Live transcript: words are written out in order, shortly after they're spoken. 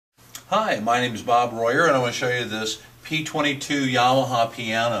Hi, my name is Bob Royer, and I want to show you this P22 Yamaha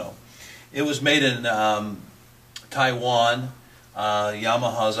piano. It was made in Taiwan.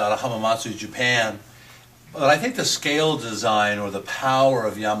 Yamaha's out of Hamamatsu, Japan. But I think the scale design or the power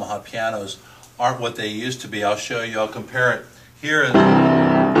of Yamaha pianos aren't what they used to be. I'll show you. I'll compare it here. And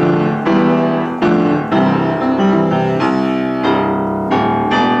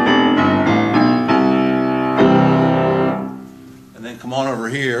then come on over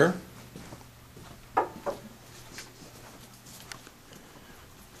here.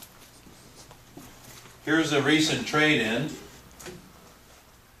 Here's a recent trade-in.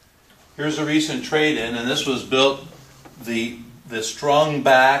 Here's a recent trade-in, and this was built, the strung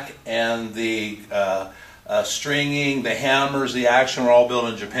back and the stringing, the hammers, the action were all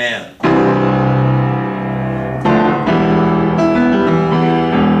built in Japan.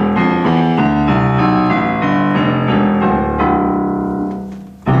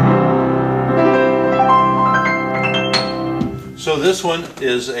 So this one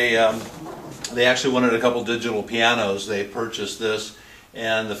is a they actually wanted a couple digital pianos. They purchased this,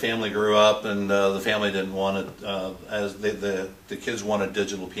 and the family grew up, and the family didn't want it, as the kids wanted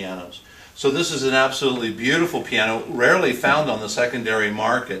digital pianos. So this is an absolutely beautiful piano, rarely found on the secondary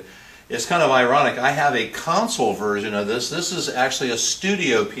market. It's kind of ironic. I have a console version of this. This is actually a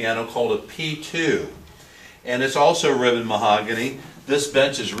studio piano called a P2, and it's also ribbon mahogany. This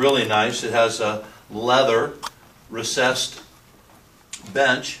bench is really nice. It has a leather recessed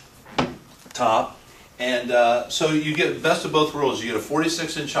bench top, and so you get best of both worlds. You get a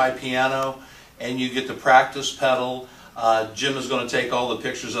 46-inch high piano, and you get the practice pedal. Jim is going to take all the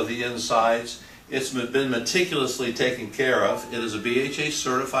pictures of the insides. It's been meticulously taken care of. It is a BHA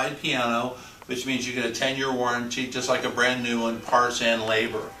certified piano, which means you get a 10-year warranty, just like a brand new one, parts and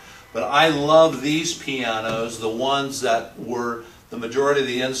labor. But I love these pianos, the ones that were, the majority of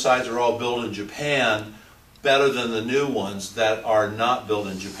the insides are all built in Japan, better than the new ones that are not built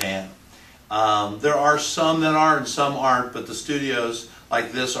in Japan. There are some that are and some aren't, but the studios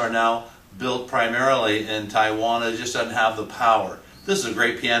like this are now built primarily in Taiwan. It just doesn't have the power. This is a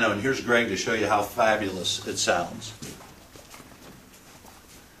great piano, and here's Greg to show you how fabulous it sounds.